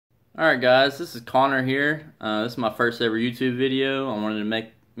Alright guys, this is Connor here. This is my first ever YouTube video. I wanted to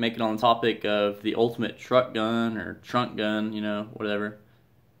make it on the topic of the ultimate truck gun or trunk gun, whatever.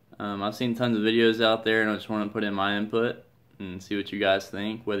 I've seen tons of videos out there and I just want to put in my input and see what you guys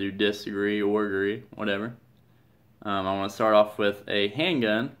think, whether you disagree or agree, whatever. I want to start off with a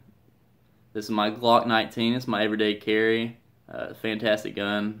handgun. This is my Glock 19. It's my everyday carry. Fantastic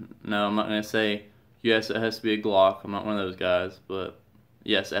gun. No, I'm not going to say, yes, it has to be a Glock. I'm not one of those guys, but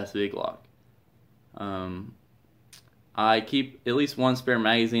yes, it has to be a Glock. I keep at least one spare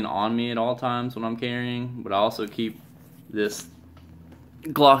magazine on me at all times when I'm carrying, but I also keep this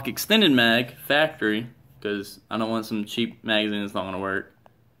Glock extended mag factory because I don't want some cheap magazine that's not going to work.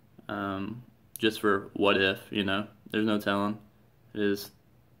 Just for what if, there's no telling. It is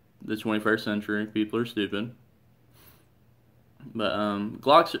the 21st century. People are stupid. But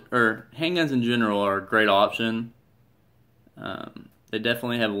Glocks or handguns in general are a great option. They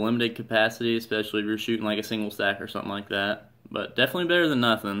definitely have limited capacity, especially if you're shooting like a single stack or something like that. But definitely better than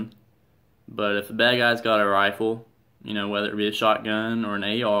nothing. But if the bad guy's got a rifle, whether it be a shotgun or an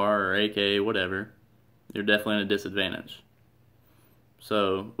AR or AK, whatever, you're definitely at a disadvantage.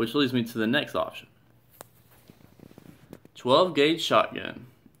 So, which leads me to the next option. 12 gauge shotgun.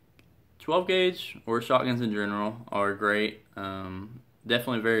 12 gauge or shotguns in general are great.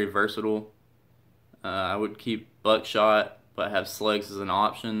 Definitely very versatile. I would keep buckshot, but have slugs as an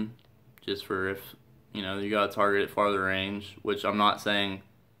option, just for if you got to target at farther range. Which I'm not saying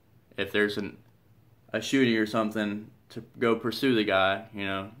if there's a shooting or something to go pursue the guy,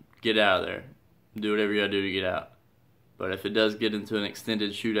 get out of there, do whatever you got to do to get out. But if it does get into an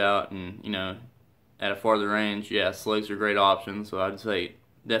extended shootout and at a farther range, yeah, slugs are a great option. So I'd say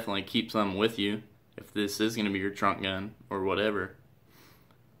definitely keep some with you if this is going to be your trunk gun or whatever.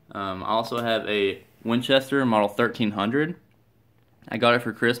 I also have a Winchester Model 1300. I got it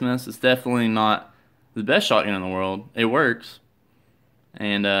for Christmas. It's definitely not the best shotgun in the world. It works.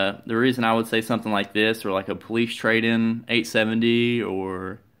 And the reason I would say something like this or like a police trade-in 870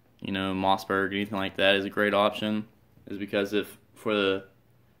 or, Mossberg, anything like that is a great option is because if for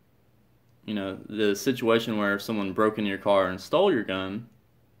the situation where someone broke into your car and stole your gun,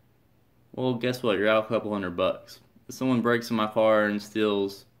 well, guess what? You're out a couple $100. If someone breaks in my car and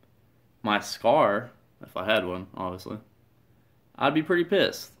steals my SCAR, if I had one, obviously, I'd be pretty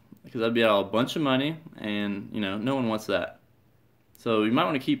pissed because I'd be out a bunch of money and, no one wants that. So you might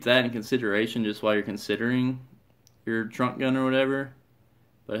want to keep that in consideration just while you're considering your trunk gun or whatever.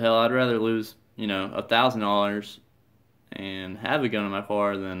 But hell, I'd rather lose, $1,000 and have a gun in my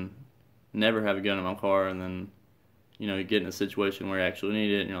car than never have a gun in my car and then, get in a situation where you actually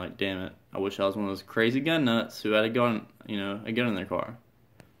need it and you're like, damn it, I wish I was one of those crazy gun nuts who had a gun in their car.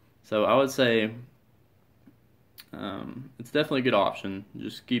 So I would say it's definitely a good option.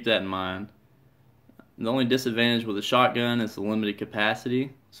 Just keep that in mind. The only disadvantage with a shotgun is the limited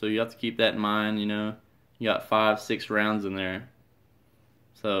capacity, so you have to keep that in mind. You got 5-6 rounds in there.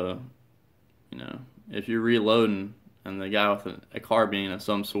 So, if you're reloading and the guy with a carbine of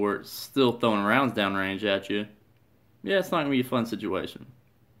some sort is still throwing rounds downrange at you, yeah, it's not going to be a fun situation.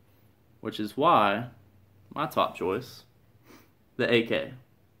 Which is why my top choice, the AK.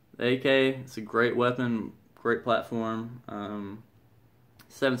 The AK, it's a great weapon, great platform.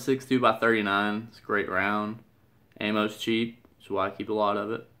 7.62 by 39, it's a great round. Ammo's cheap, which is why I keep a lot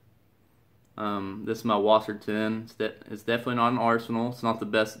of it. This is my Wasser 10. It's definitely not an Arsenal. It's not the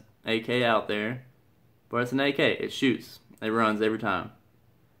best AK out there, but it's an AK. It shoots. It runs every time.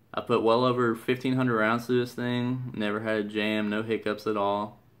 I put well over 1,500 rounds through this thing. Never had a jam, no hiccups at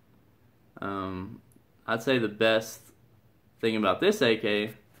all. I'd say the best thing about this AK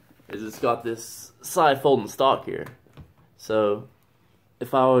is it's got this side folding stock here. So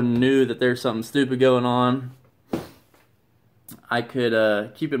if I knew that there's something stupid going on, I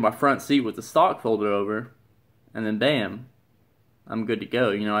could keep it in my front seat with the stock folded over, and then bam, I'm good to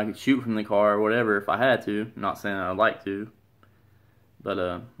go. I could shoot from the car or whatever if I had to. I'm not saying I'd like to, but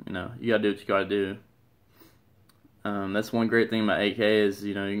you gotta do what you gotta do. That's one great thing about AK is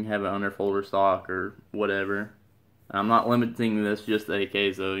you can have an underfolder stock or whatever. I'm not limiting this just to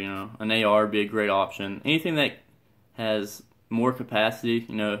AKs though. An AR would be a great option. Anything that has more capacity,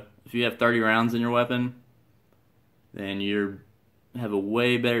 if you have 30 rounds in your weapon, then you have a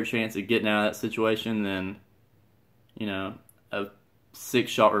way better chance of getting out of that situation than, a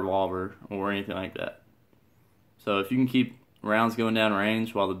 6-shot revolver or anything like that. So if you can keep rounds going down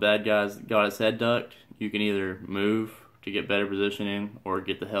range while the bad guy's got his head ducked, you can either move to get better positioning or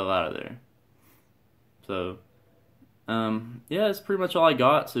get the hell out of there. So, yeah, that's pretty much all I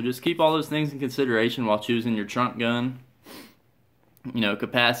got. So just keep all those things in consideration while choosing your trunk gun.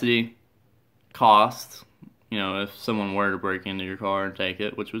 Capacity, cost, if someone were to break into your car and take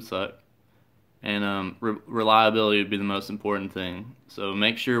it, which would suck. And reliability would be the most important thing. So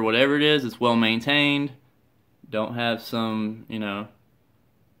make sure whatever it is, it's well maintained. Don't have some,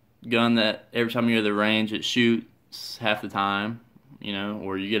 gun that every time you're at the range it shoots half the time,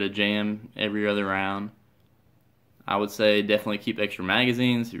 or you get a jam every other round. I would say definitely keep extra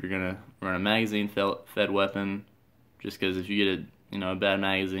magazines if you're gonna run a magazine fed weapon, just because if you get a bad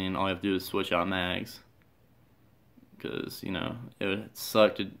magazine, all you have to do is switch out mags. Because it would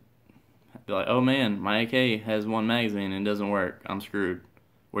suck to be like, oh man, my AK has one magazine and it doesn't work. I'm screwed.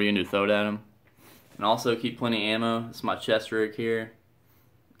 What are you gonna do? Throw it at him? And also keep plenty of ammo. It's my chest rig here.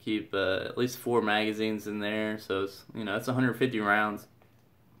 Keep at least 4 magazines in there, so it's it's 150 rounds.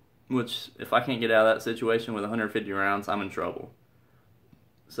 Which, if I can't get out of that situation with 150 rounds, I'm in trouble.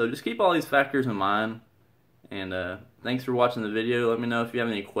 So just keep all these factors in mind. And thanks for watching the video. Let me know if you have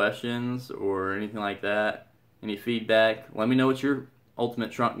any questions or anything like that. Any feedback. Let me know what your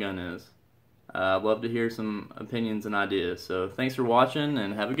ultimate trunk gun is. I'd love to hear some opinions and ideas. So thanks for watching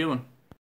and have a good one.